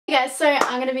guys, so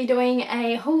I'm going to be doing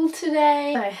a haul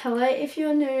today. So hello if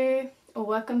you're new, or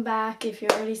welcome back if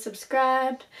you're already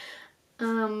subscribed.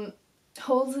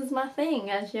 Hauls is my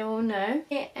thing, as you all know,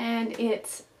 and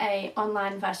it's a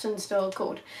online fashion store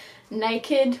called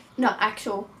Naked, not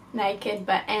actual Naked,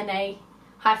 but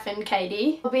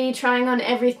NA-KD. I'll be trying on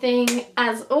everything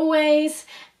as always,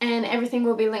 and everything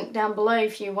will be linked down below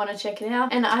if you want to check it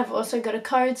out. And I've also got a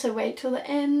code, so wait till the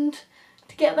end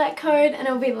to get that code and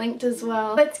it'll be linked as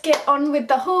well. Let's get on with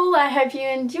the haul. I hope you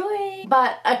enjoy.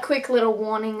 But a quick little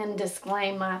warning and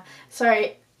disclaimer.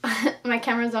 Sorry, my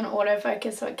camera's on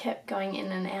autofocus, so it kept going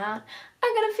in and out.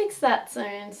 I gotta fix that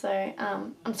soon, so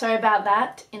I'm sorry about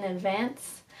that in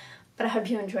advance, but I hope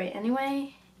you enjoy it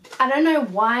anyway. I don't know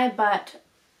why, but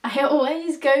I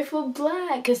always go for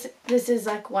black because this is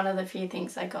like one of the few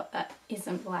things I got that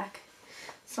isn't black.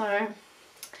 So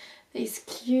these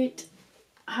cute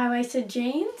high-waisted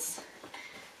jeans,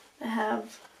 they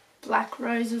have black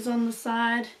roses on the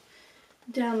side,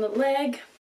 down the leg.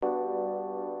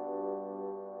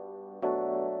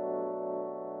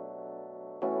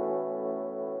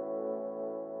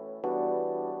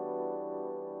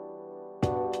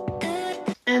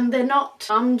 And they're not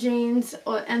jeans,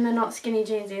 and they're not skinny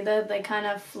jeans either. They kind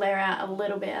of flare out a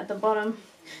little bit at the bottom,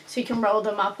 so you can roll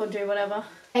them up or do whatever.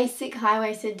 Basic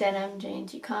high-waisted denim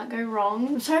jeans, you can't go wrong.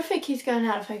 I'm sorry if it keeps going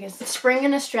out of focus. It's spring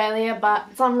in Australia, but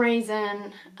for some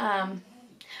reason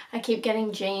I keep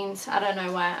getting jeans. I don't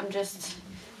know why, I'm just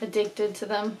addicted to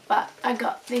them. But I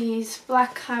got these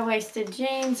black high-waisted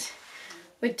jeans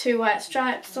with 2 white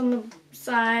stripes on the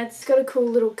sides. It's got a cool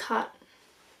little cut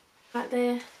right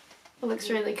there. It looks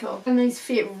really cool. And these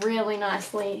fit really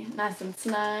nicely, nice and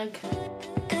snug.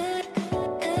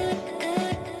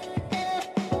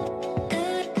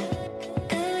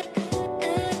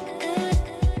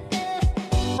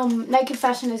 Naked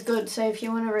fashion is good, so if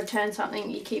you want to return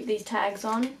something, you keep these tags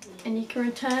on and you can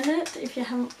return it if you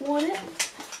haven't worn it.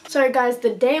 So guys, the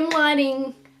damn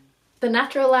lighting, the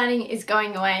natural lighting is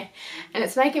going away and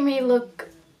it's making me look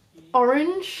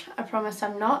orange. I promise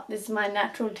I'm not. This is my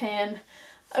natural tan.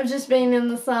 I've just been in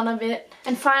the sun a bit.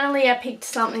 And finally I picked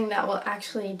something that will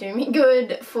actually do me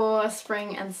good for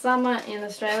spring and summer in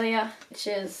Australia, which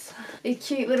is these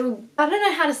cute little, I don't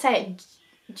know how to say it,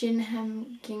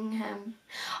 gingham.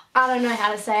 I don't know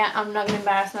how to say it, I'm not going to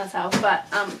embarrass myself, but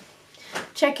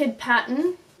checkered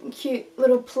pattern, cute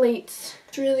little pleats.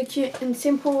 It's really cute and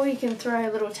simple. You can throw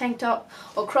a little tank top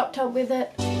or crop top with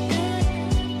it.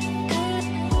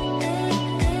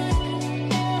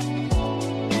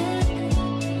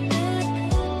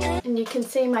 And you can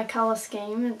see my colour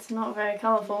scheme, it's not very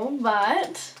colourful,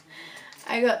 but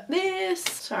I got this.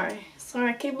 Sorry,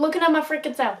 I keep looking at my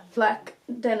freaking self. Black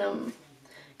denim,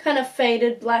 kind of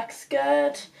faded black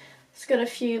skirt. It's got a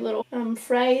few little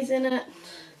frays in it.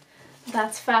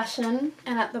 That's fashion.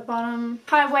 And at the bottom,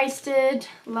 high-waisted.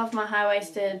 Love my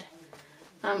high-waisted.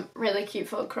 Really cute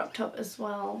for a crop top as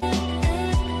well.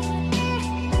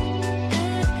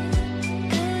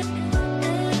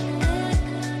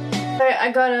 So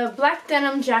I got a black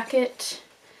denim jacket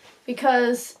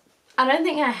because I don't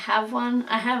think I have one.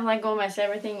 I have like almost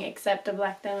everything except a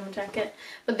black denim jacket.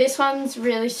 But this one's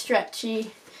really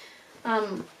stretchy.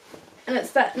 And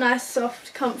it's that nice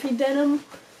soft comfy denim.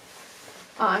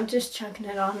 Oh, I'm just chucking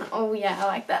it on. Oh yeah, I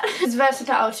like that. It's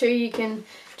versatile too. You can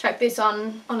chuck this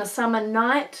on a summer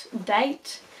night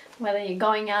date, whether you're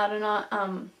going out or not.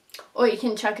 Or you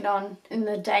can chuck it on in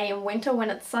the day in winter when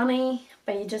it's sunny,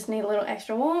 but you just need a little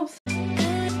extra warmth.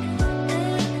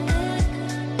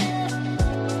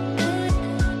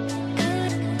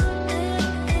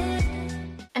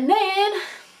 And then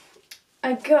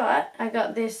I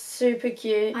got this super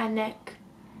cute high neck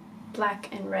black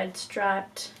and red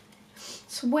striped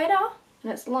sweater,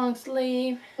 and it's long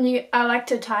sleeve. I like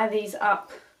to tie these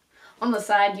up on the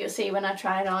side. You'll see when I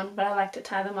try it on, but I like to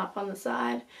tie them up on the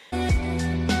side.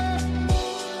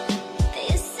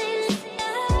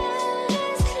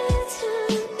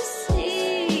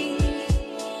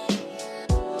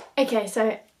 Okay,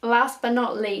 so last but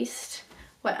not least,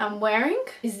 what I'm wearing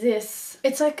is this.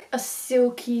 It's like a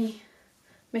silky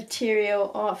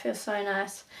material. Oh, it feels so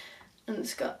nice. And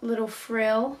it's got little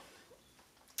frill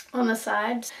on the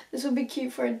sides. This would be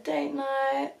cute for a date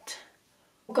night,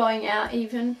 going out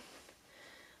even.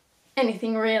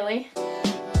 Anything really.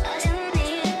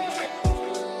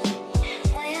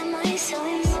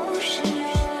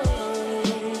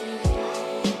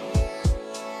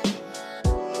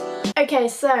 Okay,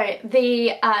 so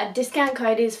the discount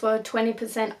code is for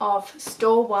 20% off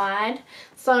store-wide.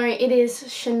 So it is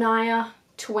Shaniah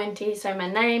 20, so my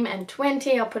name and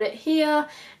 20, I'll put it here,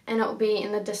 and it will be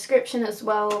in the description as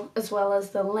well as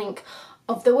the link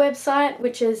of the website,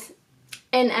 which is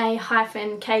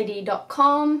na-kd.com.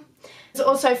 There's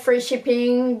also free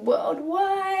shipping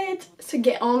worldwide, so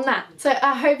get on that. So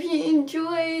I hope you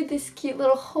enjoy this cute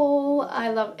little haul. I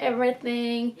love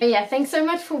everything. But yeah, thanks so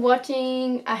much for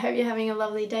watching. I hope you're having a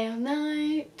lovely day or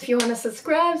night. If you want to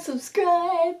subscribe.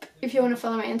 If you want to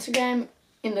follow my Instagram,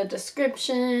 in the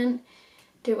description.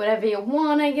 Do whatever you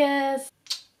want, I guess.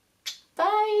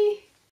 Bye!